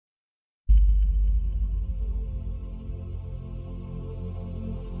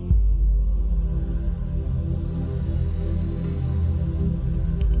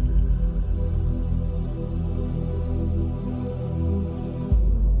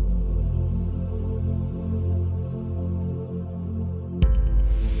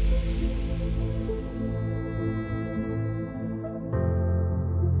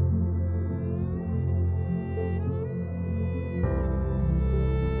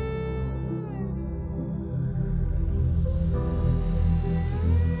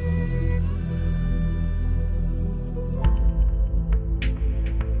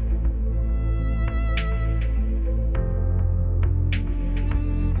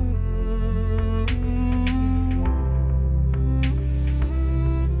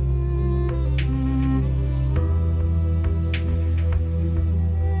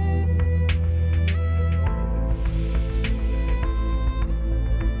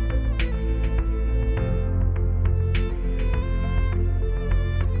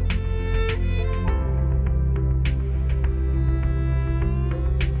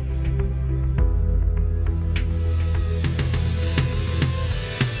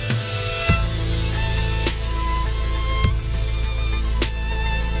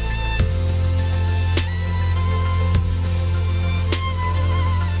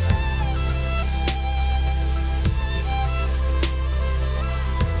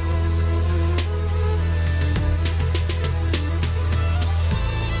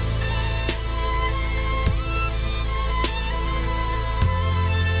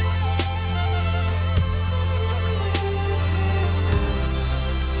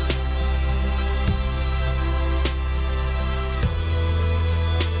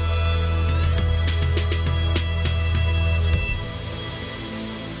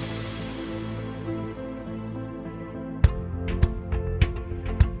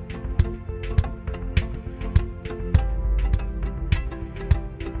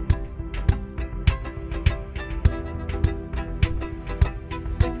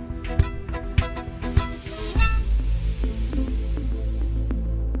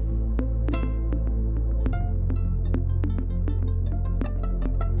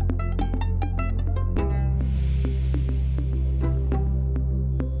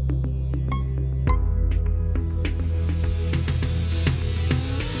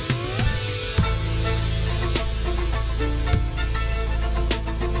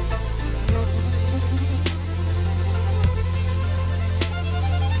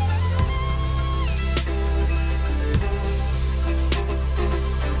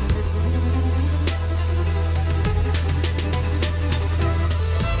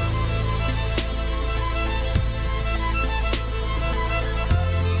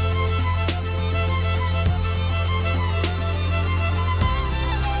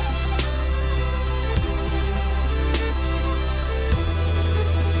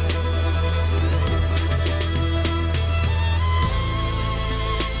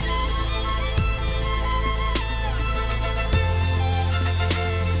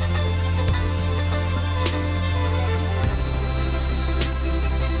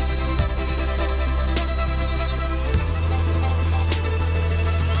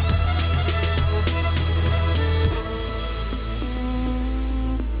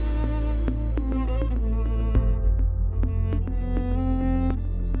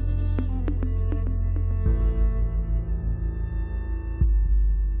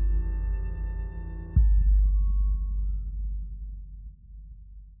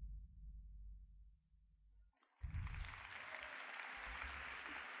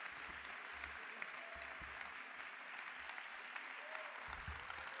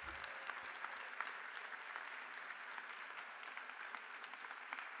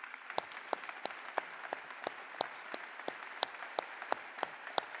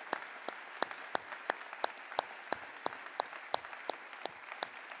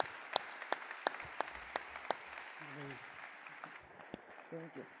Thank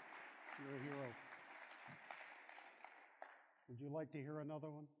you. You're a hero. Would you like to hear another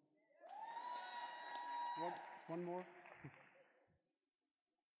one? One more?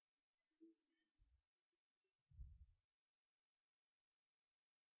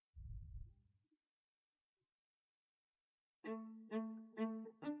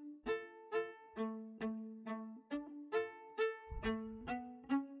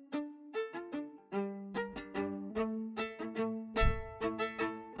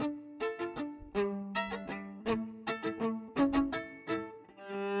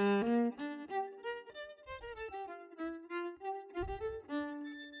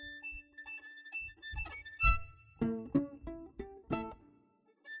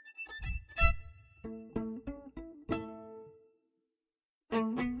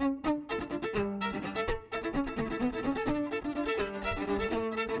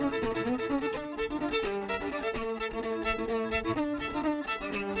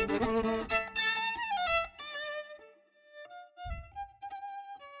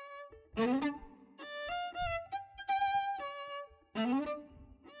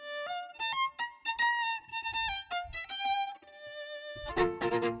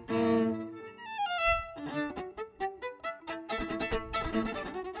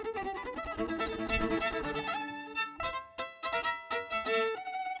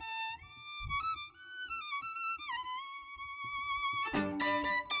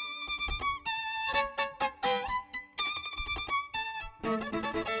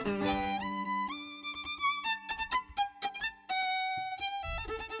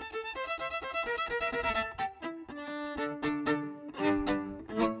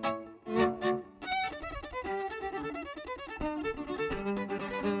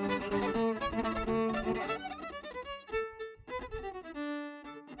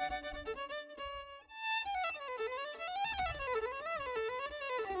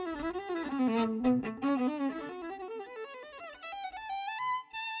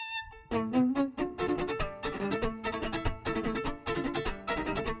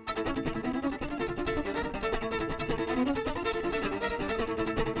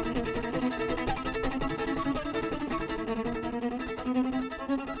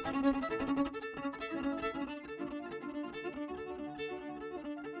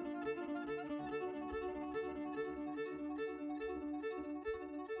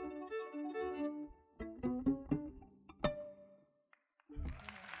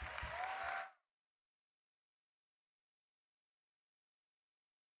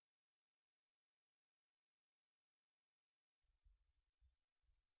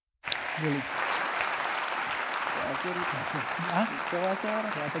 Wuilly. ¿Qué va a hacer ahora?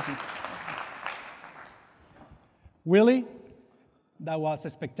 Wuilly, that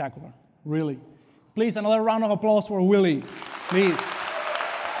was spectacular, really. Please, another round of applause for Wuilly, please.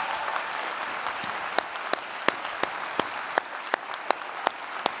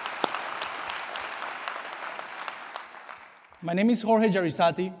 My name is Jorge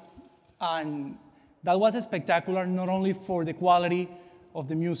Jarizati, and that was spectacular not only for the quality of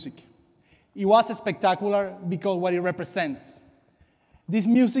the music. It was spectacular because what it represents. This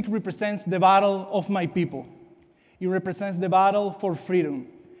music represents the battle of my people. It represents the battle for freedom.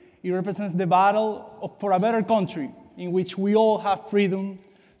 It represents the battle for a better country in which we all have freedom,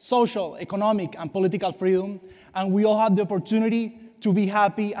 social, economic, and political freedom, and we all have the opportunity to be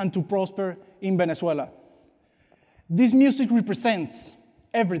happy and to prosper in Venezuela. This music represents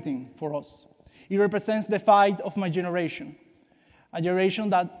everything for us. It represents the fight of my generation, a generation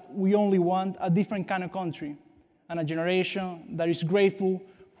that we only want a different kind of country, and a generation that is grateful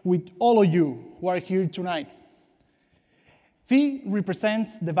with all of you who are here tonight. FEE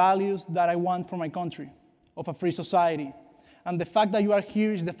represents the values that I want for my country, of a free society. And the fact that you are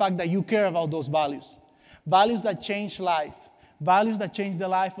here is the fact that you care about those values. Values that change life, values that change the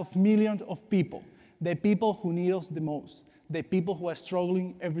life of millions of people, the people who need us the most, the people who are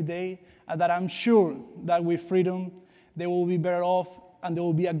struggling every day, and that I'm sure that with freedom, they will be better off and there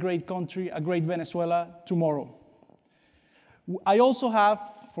will be a great country, a great Venezuela tomorrow. I also have,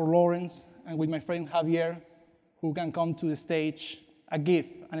 for Lawrence and with my friend Javier, who can come to the stage, a gift,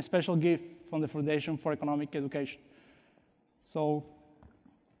 and a special gift from the Foundation for Economic Education. So,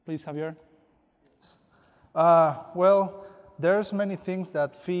 please, Javier. Well, there's many things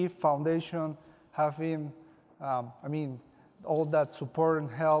that FEE Foundation have been, all that support and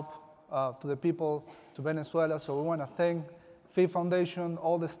help to the people, to Venezuela. So we want to thank FEE Foundation,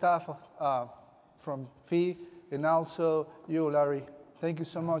 all the staff from FEE, and also you, Larry. Thank you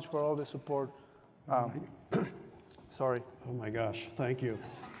so much for all the support. Sorry. Oh my gosh, thank you.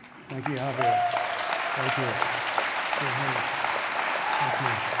 Thank you, Javier. Thank you.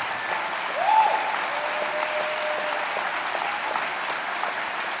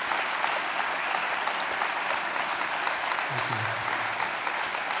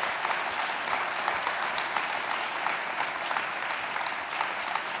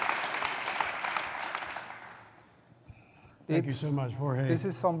 Thank you so much, Jorge. This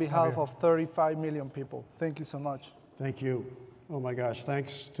is on behalf of 35 million people. Thank you so much. Thank you. Oh my gosh,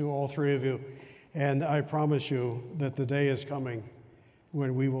 thanks to all three of you. And I promise you that the day is coming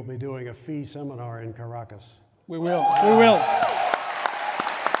when we will be doing a FEE seminar in Caracas. We will. We will.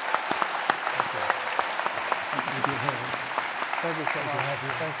 Thank you, Jorge. Thank you so much. Thank you.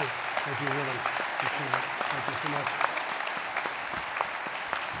 Thank you. Thank you, Willie. Thank you so much.